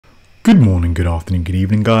Good morning, good afternoon, good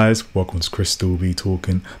evening, guys. Welcome to Crystal Be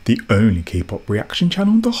Talking, the only K-pop reaction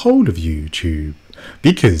channel on the whole of YouTube.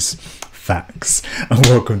 Because facts. And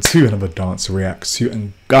welcome to another dance to react to.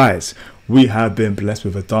 And guys, we have been blessed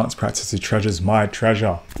with a dance practice who treasures my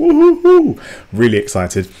treasure. Woohoo! Really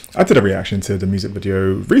excited. I did a reaction to the music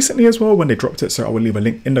video recently as well when they dropped it, so I will leave a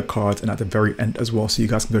link in the cards and at the very end as well, so you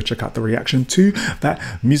guys can go check out the reaction to that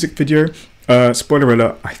music video. Spoiler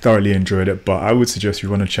alert, I thoroughly enjoyed it, but I would suggest if you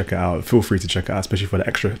want to check it out, feel free to check it out, especially for the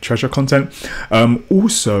extra treasure content.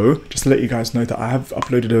 Also, just to let you guys know that I have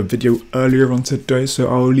uploaded a video earlier on today, so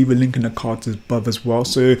I'll leave a link in the cards above as well,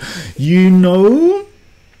 so you know.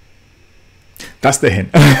 That's the hint.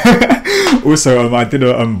 Also, I did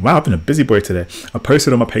a wow, I've been a busy boy today. I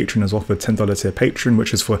posted on my Patreon as well for $10 tier Patreon,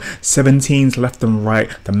 which is for 17s left and right,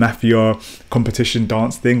 the mafia competition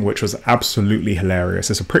dance thing, which was absolutely hilarious.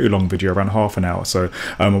 It's a pretty long video, around half an hour, so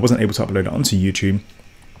I wasn't able to upload it onto YouTube.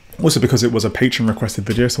 Also because it was a patron requested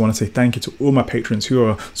video, so I want to say thank you to all my patrons who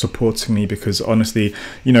are supporting me, because honestly,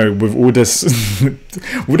 you know, with all this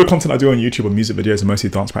with the content I do on YouTube on music videos and mostly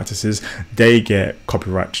dance practices, they get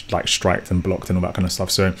copyright like striked and blocked and all that kind of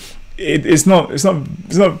stuff, so it's not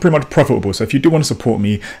pretty much profitable. So if you do want to support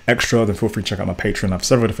me extra, then feel free to check out my Patreon. I have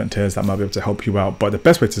several different tiers that might be able to help you out, but the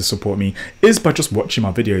best way to support me is by just watching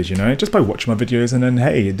my videos, you know, just by watching my videos, and then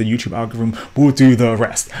hey, the YouTube algorithm will do the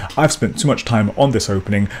rest. I've spent too much time on this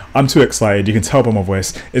opening. I'm too excited. You can tell by my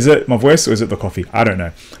voice. Is it my voice or is it the coffee? I don't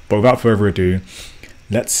know, but without further ado,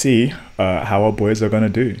 let's see how our boys are gonna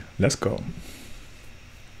do. Let's go.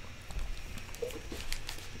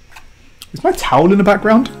 Is my towel in the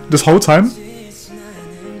background this whole time?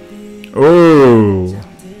 Oh.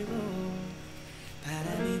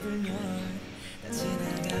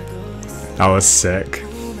 That was sick.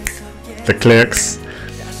 The clicks.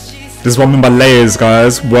 This is what I mean by layers,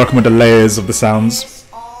 guys. Working with the layers of the sounds.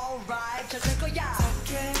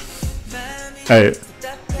 Hey.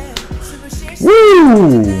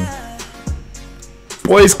 Woo!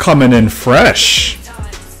 Boys coming in fresh.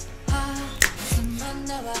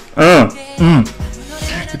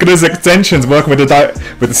 Look at those extensions, working with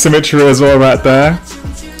the symmetry as well right there.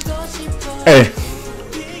 Hey,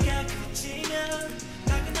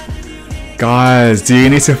 guys, do you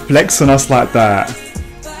need to flex on us like that?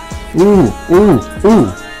 Ooh, ooh,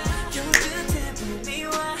 ooh.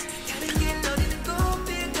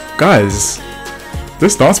 Guys,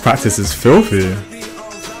 this dance practice is filthy.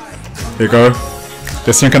 Here you go,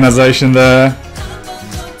 the synchronization there.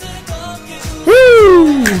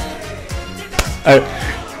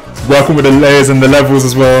 Working with the layers and the levels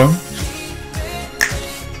as well.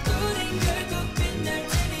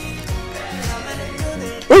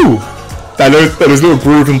 Ooh! Those little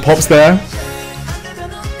groove and pops there.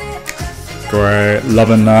 Great,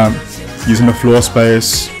 loving that. Using the floor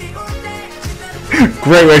space.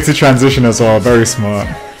 Great way to transition as well, very smart.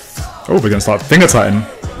 Oh, we're gonna start finger tightening.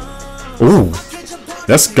 Ooh,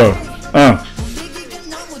 let's go.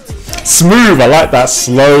 Smooth, I like that,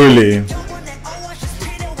 slowly.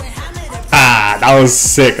 That was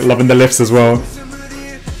sick, loving the lifts as well.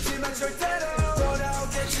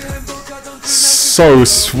 So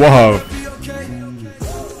suave.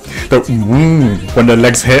 When the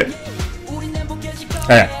legs hit.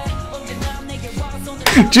 Hey.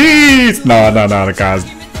 Jeez! No, guys.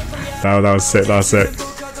 That was sick, that was sick.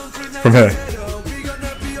 From here.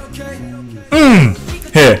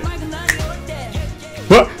 Here.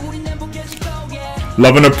 What?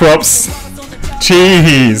 Loving the props.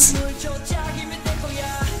 Jeez.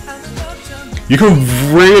 You can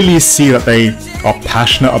really see that they are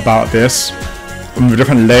passionate about this, and the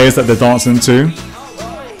different layers that they're dancing to.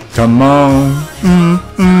 Come on.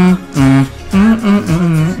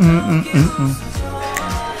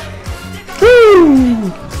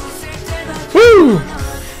 Woo! Woo!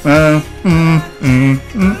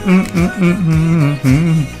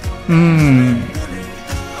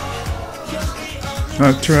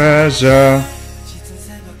 A treasure.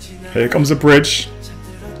 Here comes the bridge.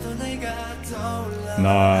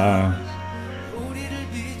 Nah.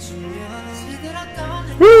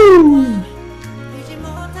 Woo!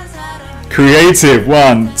 Creative,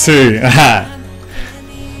 1, 2.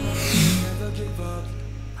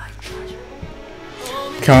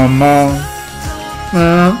 Come on.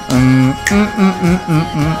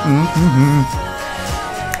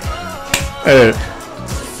 Hey.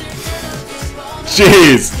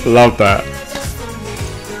 Jeez, love that.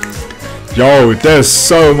 Yo, there's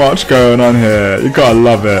so much going on here. You gotta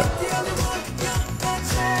love it.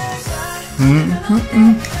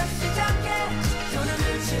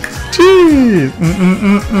 Jeez.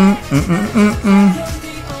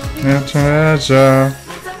 A treasure.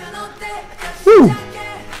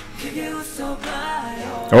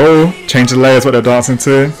 Oh, change the layers what they're dancing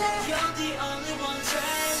to.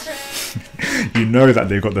 You know that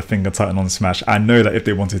they've got the finger tighten on Smash. I know that if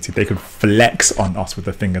they wanted to, they could flex on us with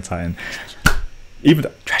the finger tighten. Even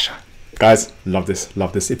the treasure. Guys, love this,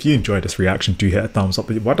 love this. If you enjoyed this reaction, do hit a thumbs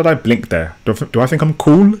up. Why did I blink there? Do I think I'm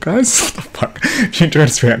cool, guys? What the fuck? If you enjoyed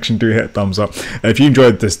this reaction, do hit a thumbs up. If you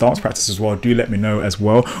enjoyed this dance practice as well, do let me know as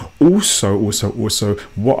well. Also,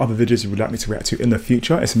 what other videos you would like me to react to in the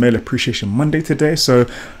future? It's Male Appreciation Monday today, so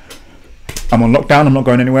I'm on lockdown. I'm not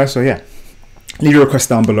going anywhere, so yeah. Leave your request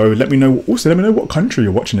down below. Let me know. Also, let me know what country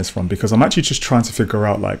you're watching this from, because I'm actually just trying to figure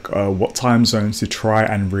out like what time zones to try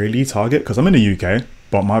and really target, because I'm in the UK.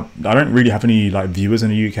 But I don't really have any like viewers in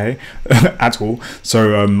the UK at all.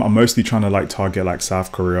 So I'm mostly trying to like target like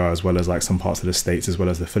South Korea, as well as like some parts of the States, as well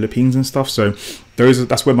as the Philippines and stuff. So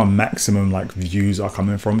that's where my maximum like views are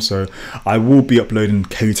coming from. So I will be uploading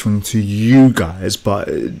catering to you guys, but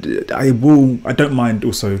I don't mind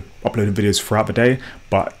also uploading videos throughout the day,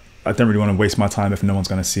 but I don't really want to waste my time if no one's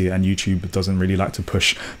going to see it, and YouTube doesn't really like to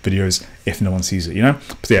push videos if no one sees it, you know?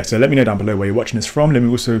 So yeah, so let me know down below where you're watching this from. Let me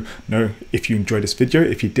also know if you enjoyed this video.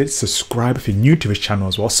 If you did, subscribe if you're new to this channel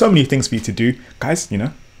as well. So many things for you to do, guys, you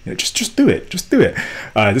know, just do it. Just do it.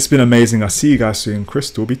 This has been amazing. I'll see you guys soon.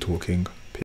 Chris will be talking.